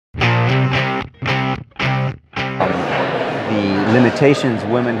limitations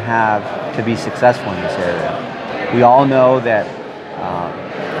women have to be successful in this area. We all know that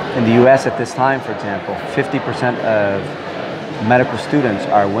in the US at this time, for example, 50% of medical students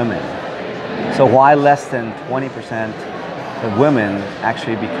are women. So why less than 20% of women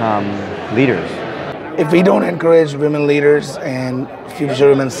actually become leaders? If we don't encourage women leaders and future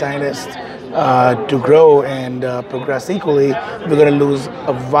women scientists to grow and progress equally, we're going to lose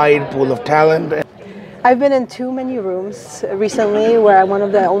a wide pool of talent. I've been in too many rooms recently where I'm one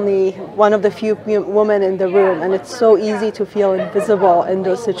of the few women in the room, and it's so easy to feel invisible in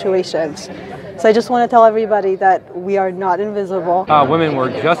those situations. So I just want to tell everybody that we are not invisible. Women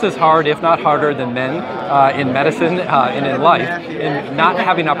work just as hard, if not harder, than men in medicine and in life. And not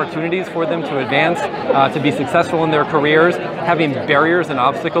having opportunities for them to advance, to be successful in their careers, having barriers and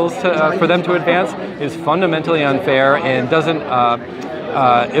obstacles for them to advance is fundamentally unfair and doesn't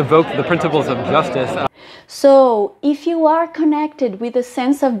evoke the principles of justice. So if you are connected with a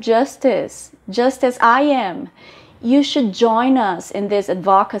sense of justice, just as I am, you should join us in this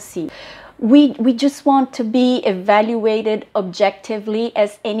advocacy. We just want to be evaluated objectively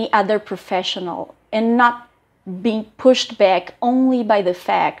as any other professional and not being pushed back only by the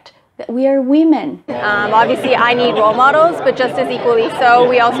fact that we are women. Obviously, I need role models, but just as equally so,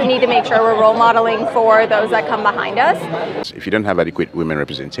 we also need to make sure we're role modeling for those that come behind us. If you don't have adequate women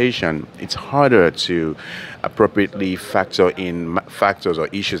representation, it's harder to appropriately factor in factors or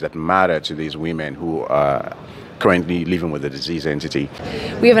issues that matter to these women who are currently living with the disease entity.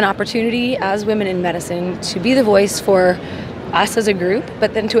 We have an opportunity as women in medicine to be the voice for us as a group,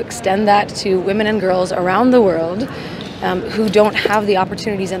 but then to extend that to women and girls around the world who don't have the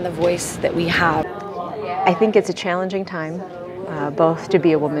opportunities and the voice that we have. I think it's a challenging time, both to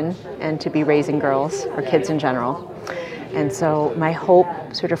be a woman and to be raising girls or kids in general. And so my hope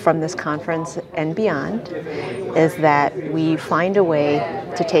sort of from this conference and beyond is that we find a way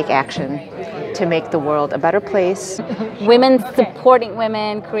to take action to make the world a better place. Women supporting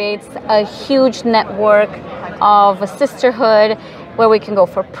women creates a huge network of a sisterhood where we can go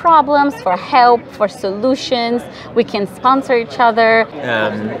for problems, for help, for solutions. We can sponsor each other.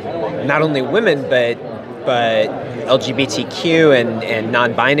 Not only women, but LGBTQ and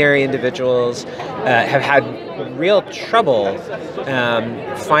non-binary individuals have had real trouble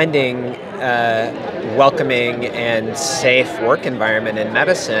finding a welcoming and safe work environment in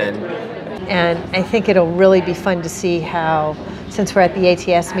medicine. And I think it'll really be fun to see how, since we're at the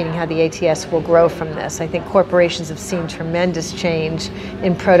ATS meeting, how the ATS will grow from this. I think corporations have seen tremendous change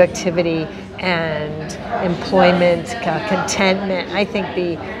in productivity and employment, contentment. I think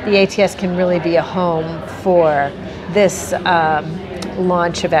the ATS can really be a home for this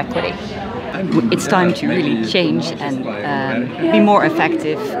launch of equity. It's time to really change and be more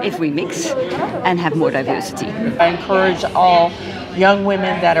effective if we mix and have more diversity. I encourage all young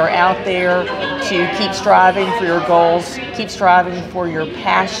women that are out there to keep striving for your goals, keep striving for your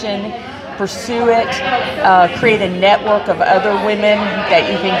passion, pursue it, create a network of other women that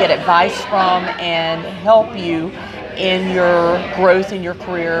you can get advice from and help you in your growth in your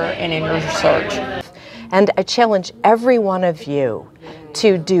career and in your research. And I challenge every one of you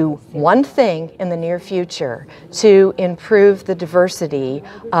to do one thing in the near future to improve the diversity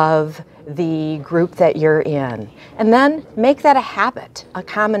of the group that you're in. And then make that a habit, a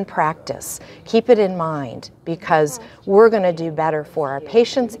common practice. Keep it in mind, because we're going to do better for our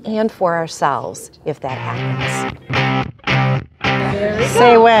patients and for ourselves if that happens.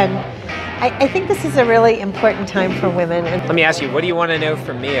 Say when. I think this is a really important time for women. Let me ask you, what do you want to know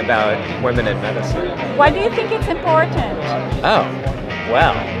from me about women in medicine? Why do you think it's important? Oh,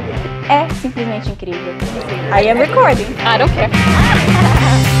 well. É simplesmente incrível. I am recording. I don't care.